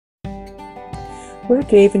We're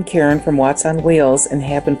Dave and Karen from Watts on Wheels and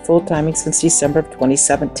have been full-timing since December of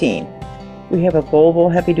 2017. We have a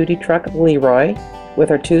Volvo heavy-duty truck, Leroy,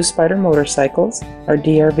 with our 2 Spider motorcycles, our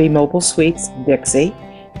DRV mobile suites, Dixie,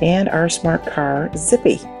 and our smart car,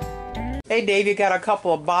 Zippy. Hey Dave, you got a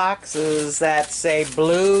couple of boxes that say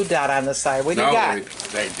BluDot on the side. What do you got? No,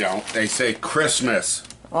 they don't. They say Christmas.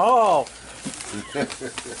 Oh.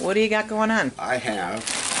 What do you got going on? I have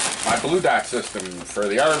my BluDot system for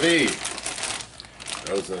the RV.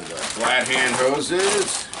 Those are the glad hand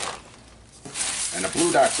hoses. And the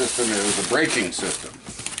BluDot system is a braking system.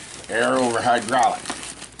 Air over hydraulic.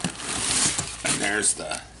 And there's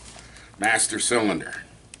the master cylinder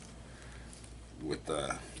with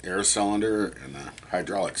the air cylinder and the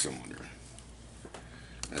hydraulic cylinder.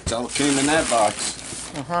 That's all that came in that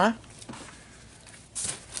box. Uh-huh.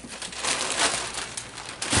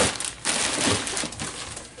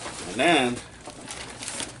 And then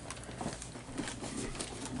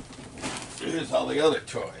here's all the other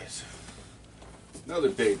toys. Another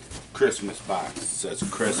big Christmas box that says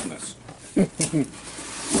Christmas.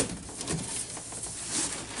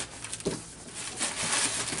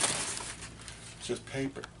 It's just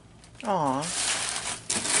paper. Aw.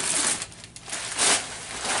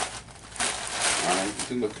 Alright, you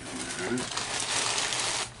can look at it.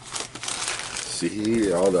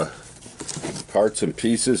 See all the parts and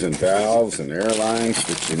pieces and valves and air lines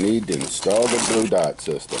that you need to install the BluDot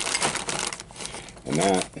system. And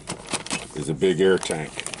that is a big air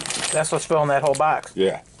tank. That's what's filling that whole box.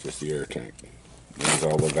 Yeah, just the air tank. There's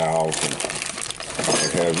all the valves and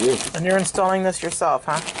what have you. And you're installing this yourself,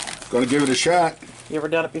 huh? Gonna give it a shot. You ever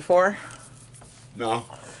done it before? No.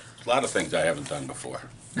 A lot of things I haven't done before.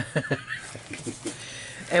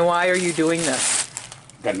 And why are you doing this?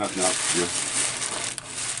 Got nothing else to do.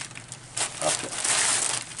 Okay.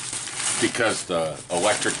 Because the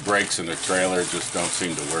electric brakes in the trailer just don't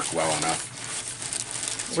seem to work well enough.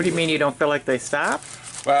 What do you mean you don't feel like they stop?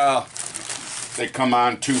 Well, they come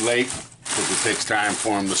on too late because it takes time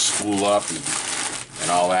for them to spool up and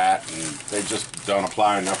all that, and they just don't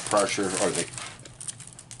apply enough pressure, or they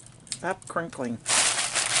Stop crinkling.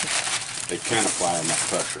 can't apply enough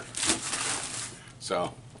pressure.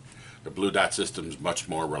 So the BluDot system is much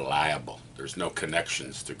more reliable. There's no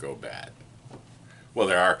connections to go bad. Well,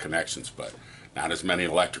 there are connections, but not as many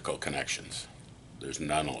electrical connections. There's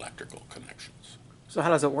none electrical connections. So how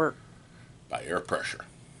does it work? By air pressure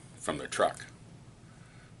from the truck,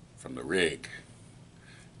 from the rig.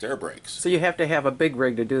 It's air brakes. So you have to have a big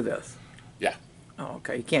rig to do this? Yeah. Oh,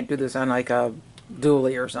 okay. You can't do this on like a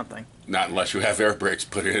dually or something? Not unless you have air brakes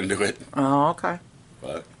put into it. Oh, okay.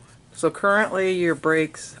 But So currently your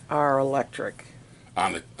brakes are electric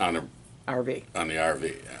on the RV,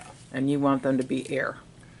 RV, yeah. and you want them to be air.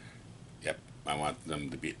 Yep. I want them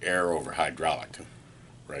to be air over hydraulic.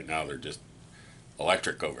 Right now they're just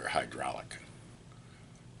electric over hydraulic.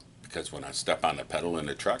 Because when I step on the pedal in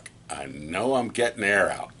the truck, I know I'm getting air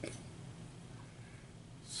out.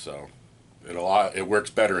 So it works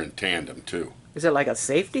better in tandem too. Is it like a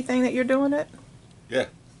safety thing that you're doing it? Yeah.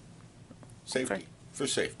 Safety. Okay. For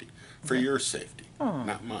safety. For your safety. Oh.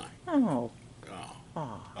 Not mine. Oh. Oh.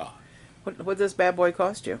 Oh. Oh. What did this bad boy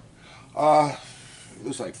cost you? It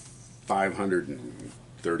was like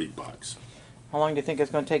 $530. How long do you think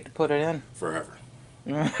it's going to take to put it in? Forever.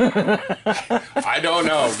 I don't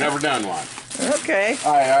know. Never done one. Okay.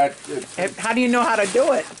 How do you know how to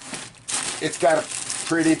do it? It's got a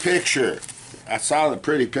pretty picture. I saw the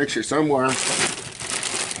pretty picture somewhere.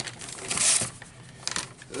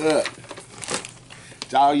 Ugh.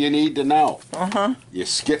 It's all you need to know. Uh-huh. You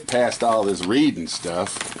skip past all this reading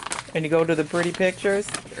stuff. And you go to the pretty pictures?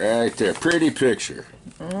 Right there. Pretty picture.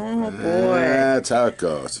 Oh, boy. That's how it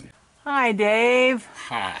goes. Hi, Dave.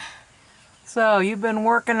 Hi. So, you've been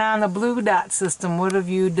working on the BluDot system. What have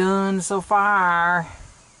you done so far?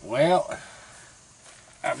 Well,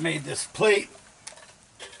 I made this plate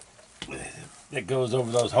that goes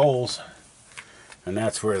over those holes, and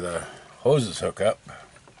that's where the hoses hook up,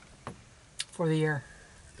 For the air.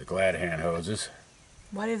 the glad hand hoses,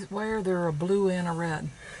 Why are there a blue and a red?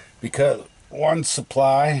 because one's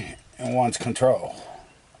supply and one's control.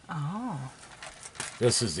 Oh.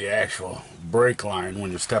 This is the actual brake line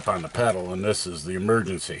when you step on the pedal, and this is the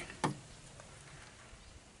emergency.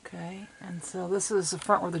 Okay, and so this is the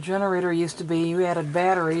front where the generator used to be. You added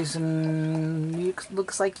batteries, and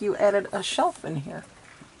looks like you added a shelf in here.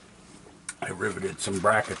 I riveted some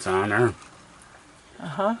brackets on there.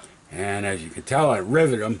 Uh-huh. And as you can tell, I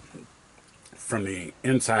riveted them from the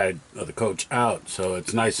inside of the coach out, so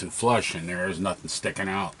it's nice and flush in there. There's nothing sticking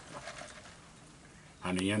out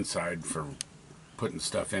on the inside for putting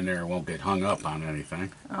stuff in there, it won't get hung up on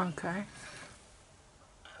anything. Okay.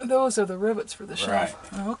 Those are the rivets for the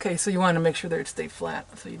shelf. Right. Oh, okay, so you want to make sure they stay flat,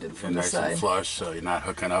 so you did from the Nice side. and flush, so you're not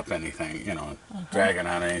hooking up anything, you know, dragging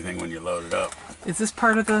on anything when you load it up. Is this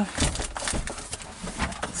part of the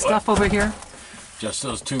stuff over here? Just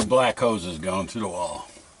those two black hoses going to the wall.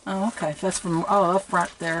 Oh, okay. That's from up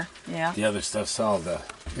front there. Yeah. The other stuff's all the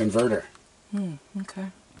inverter. Okay.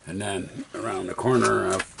 And then around the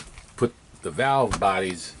corner, I've put the valve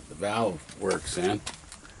bodies, the valve works in.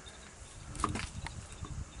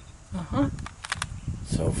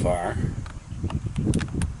 So far.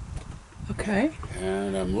 Okay.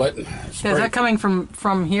 And I'm letting Is that coming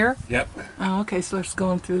from here? Yep. Oh, okay. So it's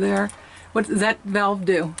going through there. What does that valve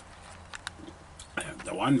do?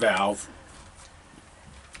 The one valve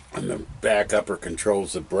on the back upper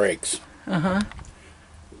controls the brakes. When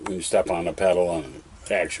you step on the pedal and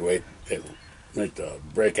actuate, it'll make the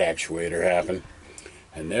brake actuator happen.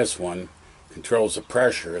 And this one controls the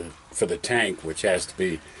pressure for the tank, which has to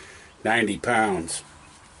be 90 pounds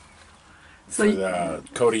So for the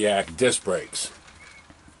Kodiak disc brakes.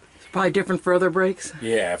 probably different for other brakes.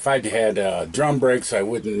 Yeah, if I had drum brakes, I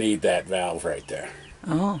wouldn't need that valve right there.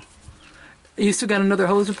 Oh. You still got another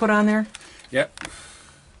hose to put on there? Yep.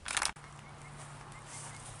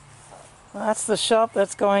 Well, that's the shelf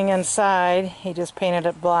that's going inside. He just painted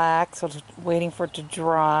it black, so it's waiting for it to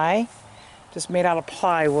dry. Just made out of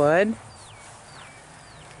plywood.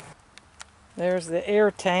 There's the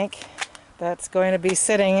air tank that's going to be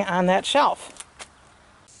sitting on that shelf.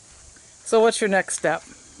 So what's your next step?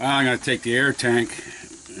 Well, I'm going to take the air tank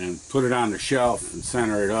and put it on the shelf and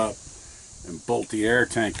center it up and bolt the air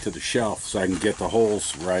tank to the shelf so I can get the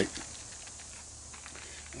holes right.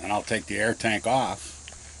 And I'll take the air tank off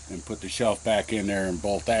and put the shelf back in there and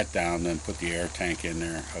bolt that down, then put the air tank in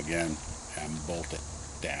there again and bolt it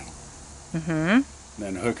down.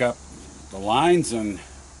 Then hook up the lines, and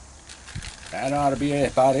that ought to be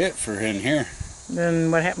about it for in here. Then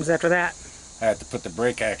what happens after that? I have to put the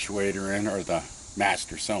brake actuator in, or the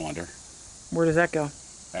master cylinder. Where does that go?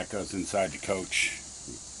 That goes inside the coach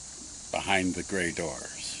behind the gray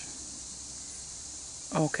doors.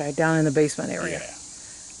 Okay, down in the basement area. Yeah.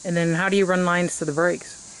 And then how do you run lines to the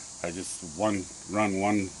brakes? I just run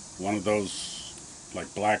one of those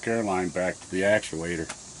like black airline back to the actuator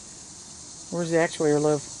Where's the actuator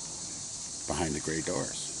live? behind the gray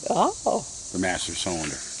doors. Oh. The master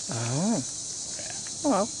cylinder. Oh.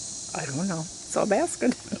 Well, I don't know. So I'm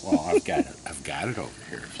asking. Well, I've got it over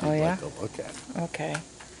here if you'd Oh, yeah? like to look at it. Okay.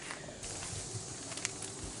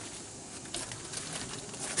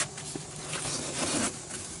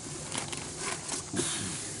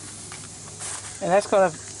 And that's going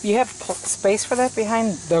to, you have space for that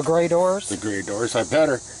behind the gray doors? The gray doors, I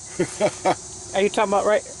better. Are you talking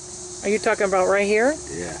about right here?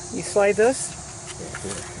 Yeah. You slide this?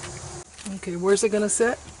 Okay, where's it going to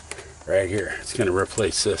sit? Right here. It's going to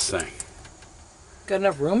replace this thing. Got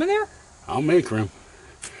enough room in there? I'll make room.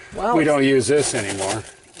 Wow. We don't use this anymore.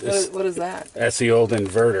 What is that? That's the old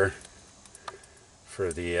inverter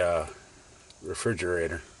for the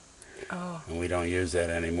refrigerator. Oh. And we don't use that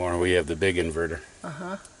anymore. We have the big inverter.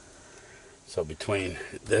 So between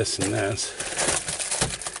this and this,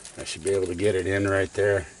 I should be able to get it in right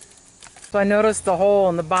there. So I noticed the hole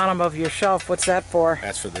in the bottom of your shelf. What's that for?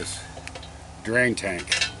 That's for this drain tank,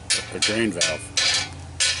 or drain valve,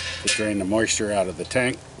 to drain the moisture out of the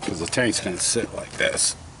tank, because the tank's going to sit like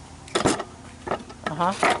this.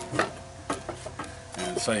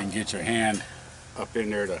 And so you can get your hand up in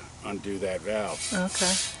there to undo that valve.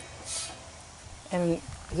 Okay. And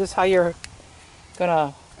is this how you're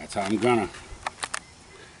gonna... That's how I'm gonna.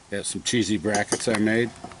 Got some cheesy brackets I made.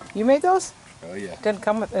 You made those? Oh yeah. Didn't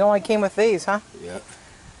come with, it only came with these, huh? Yeah.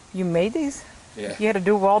 You made these? Yeah. You had to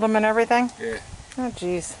do weld them and everything? Yeah. Oh,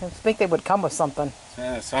 geez. I think they would come with something.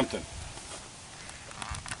 Something.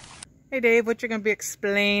 Hey, Dave, what you going to be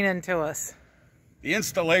explaining to us? The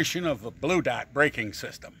installation of a BluDot braking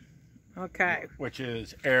system, Okay. which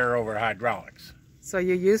is air over hydraulics. So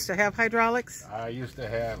you used to have hydraulics? I used to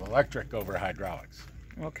have electric over hydraulics.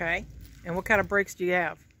 Okay. And what kind of brakes do you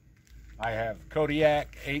have? I have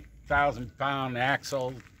Kodiak 8,000 pound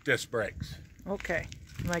axle disc brakes. Okay.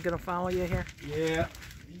 Am I going to follow you here? Yeah,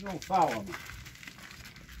 you don't follow me.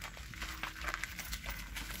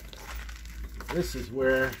 This is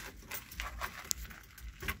where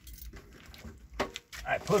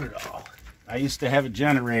I put it all. I used to have a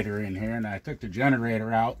generator in here, and I took the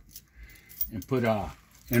generator out and put a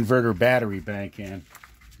inverter battery bank in.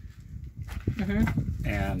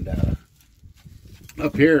 And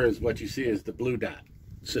up here is what you see is the BluDot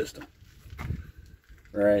system.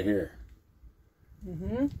 Right here.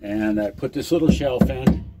 And I put this little shelf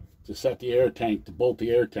in to set the air tank, to bolt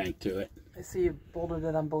the air tank to it. I see you bolted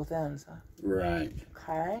it on both ends, huh? Right.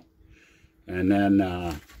 Okay. And then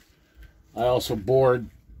I also bored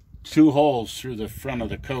 2 holes through the front of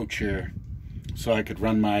the coach here so I could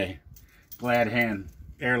run my glad hand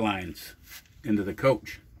airlines into the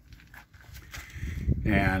coach.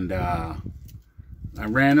 And I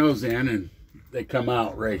ran those in, and they come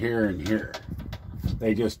out right here and here.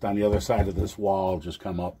 They just, on the other side of this wall, just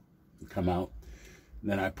come up and come out. And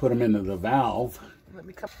then I put them into the valve. Let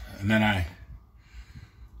me come. And then I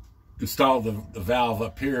installed the valve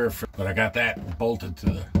up here, but I got that bolted to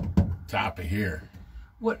the top of here.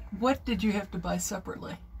 What did you have to buy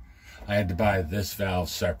separately? I had to buy this valve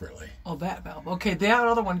separately. Oh, that valve. Okay, that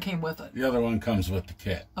other one came with it. The other one comes with the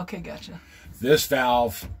kit. Okay, gotcha. This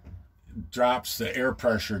valve drops the air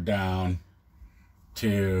pressure down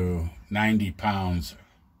to 90 pounds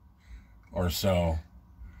or so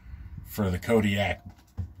for the Kodiak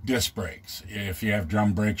disc brakes. If you have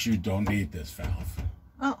drum brakes, you don't need this valve.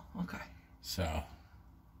 Oh, okay. So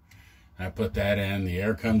I put that in. The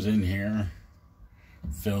air comes in here,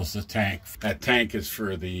 fills the tank. That tank is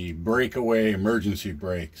for the breakaway emergency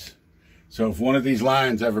brakes. So if one of these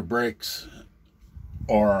lines ever breaks,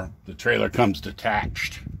 or the trailer comes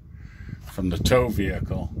detached from the tow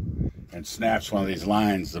vehicle and snaps one of these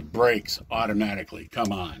lines, the brakes automatically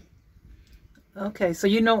come on. Okay, so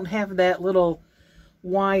you don't have that little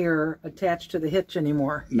wire attached to the hitch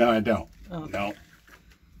anymore. No, I don't. Okay. No.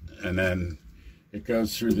 And then it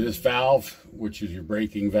goes through this valve, which is your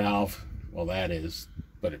braking valve. Well, that is,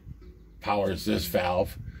 but it powers this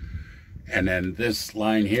valve. And then this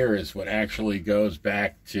line here is what actually goes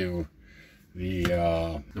back to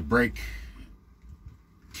the brake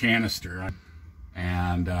canister,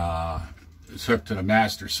 and it's hooked to the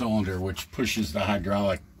master cylinder, which pushes the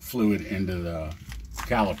hydraulic fluid into the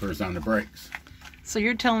calipers on the brakes. So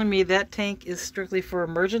you're telling me that tank is strictly for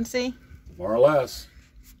emergency? More or less.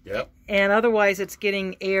 Yep. And otherwise it's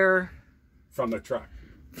getting air From the truck.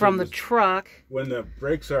 from the truck. When the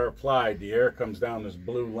brakes are applied, the air comes down this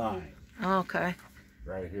blue line Okay.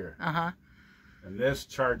 right here. Uh-huh. And this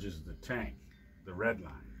charges the tank, the red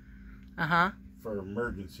line, Uh-huh. for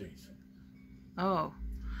emergencies. Oh.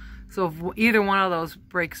 So if either one of those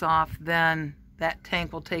breaks off, then that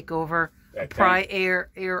tank will take over, That apply tank-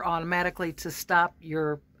 air automatically to stop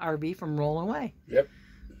your RV from rolling away. Yep.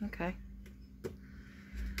 Okay.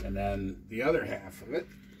 And then the other half of it,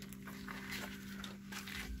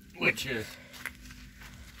 which is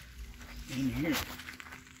in here.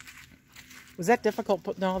 Was that difficult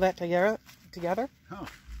putting all that together? Oh,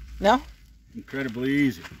 No? incredibly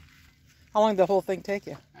easy. How long did the whole thing take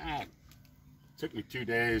you? It took me 2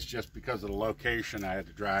 days just because of the location. I had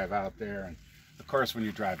to drive out there, and of course when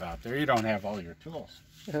you drive out there you don't have all your tools.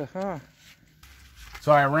 Uh-huh.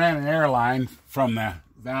 So I ran an air line from the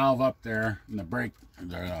valve up there in the brake,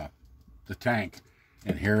 the tank,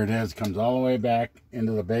 and here it is. Comes all the way back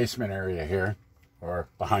into the basement area here, or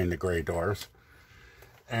behind the gray doors.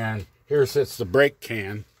 And here sits the brake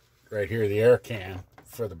can, right here, the air can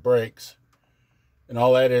for the brakes. And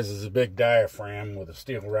all that is a big diaphragm with a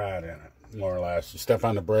steel rod in it, more or less. You step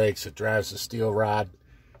on the brakes, it drives the steel rod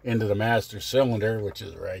into the master cylinder, which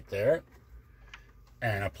is right there,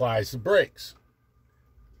 and applies the brakes.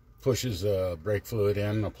 Pushes the brake fluid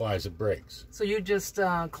in, applies the brakes. So you just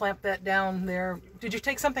clamp that down there. Did you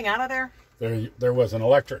take something out of there? There was an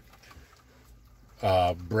electric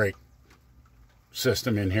brake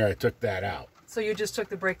system in here. I took that out. So you just took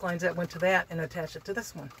the brake lines that went to that and attached it to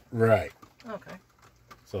this one. Right. Okay.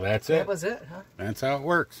 So that's it. That was it, huh? That's how it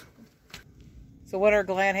works. So what are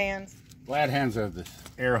glad hands? Glad hands are the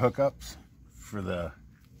air hookups for the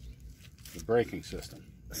braking system.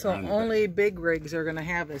 So only big rigs are going to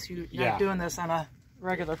have this. You're not doing this on a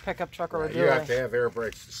regular pickup truck or a You have to have air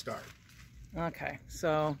brakes to start. Okay,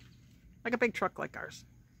 so like a big truck like ours.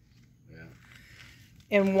 Yeah.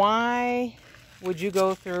 And why would you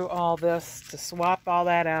go through all this to swap all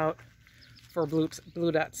that out for a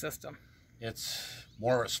BluDot system? It's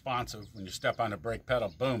more responsive. When you step on the brake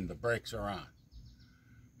pedal, boom, the brakes are on.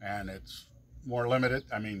 And it's more limited.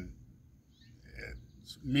 I mean,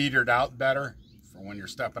 it's metered out better. For when you're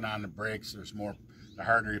stepping on the brakes, there's more. The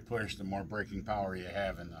harder you push, the more braking power you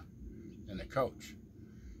have in the coach,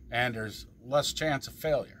 and there's less chance of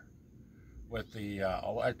failure. With the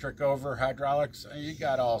electric over hydraulics, you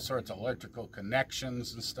got all sorts of electrical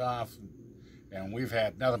connections and stuff, and we've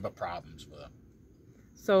had nothing but problems with them.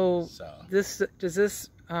 So does this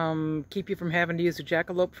keep you from having to use a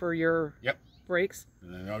jackalope for your brakes?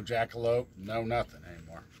 No jackalope, no nothing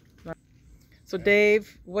anymore. So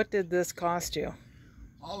Dave, what did this cost you?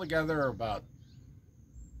 Altogether, about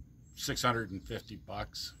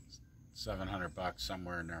 $650, $700,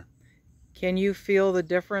 somewhere in there. Can you feel the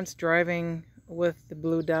difference driving with the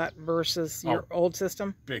BluDot versus your old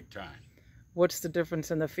system? Big time. What's the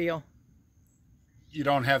difference in the feel? You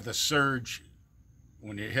don't have the surge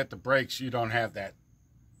when you hit the brakes. You don't have that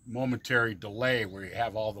momentary delay where you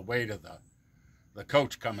have all the weight of the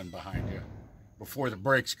coach coming behind you before the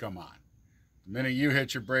brakes come on. The minute you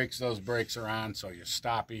hit your brakes, those brakes are on, so you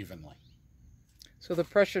stop evenly. So the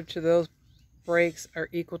pressure to those brakes are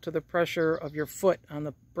equal to the pressure of your foot on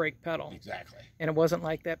the brake pedal. Exactly. And it wasn't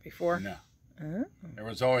like that before? No. There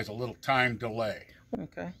was always a little time delay.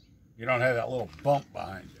 Okay. You don't have that little bump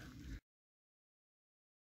behind you.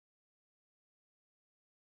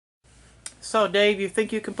 So Dave, you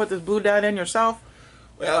think you can put this BluDot in yourself?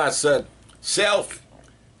 Well, I said, self,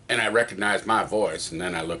 and I recognized my voice, and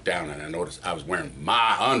then I looked down and I noticed I was wearing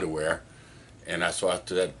my underwear, and I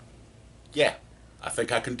said, yeah, I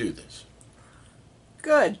think I can do this.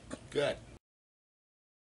 Good. Good.